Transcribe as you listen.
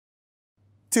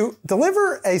To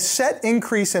deliver a set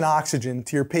increase in oxygen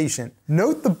to your patient,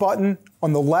 note the button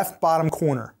on the left bottom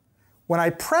corner. When I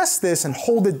press this and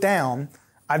hold it down,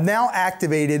 I've now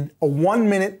activated a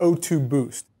 1-minute O2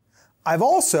 boost. I've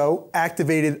also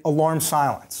activated alarm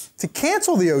silence. To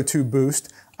cancel the O2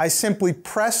 boost, I simply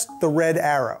press the red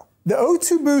arrow. The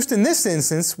O2 boost in this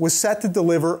instance was set to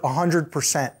deliver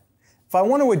 100%. If I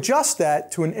want to adjust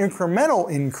that to an incremental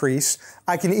increase,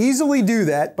 I can easily do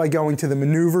that by going to the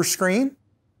maneuver screen.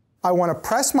 I want to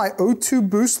press my O2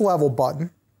 boost level button.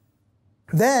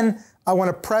 Then I want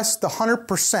to press the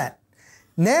 100%.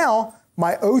 Now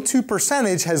my O2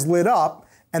 percentage has lit up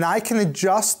and I can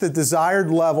adjust the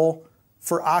desired level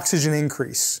for oxygen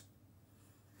increase.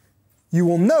 You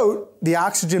will note the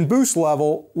oxygen boost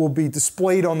level will be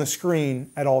displayed on the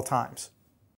screen at all times.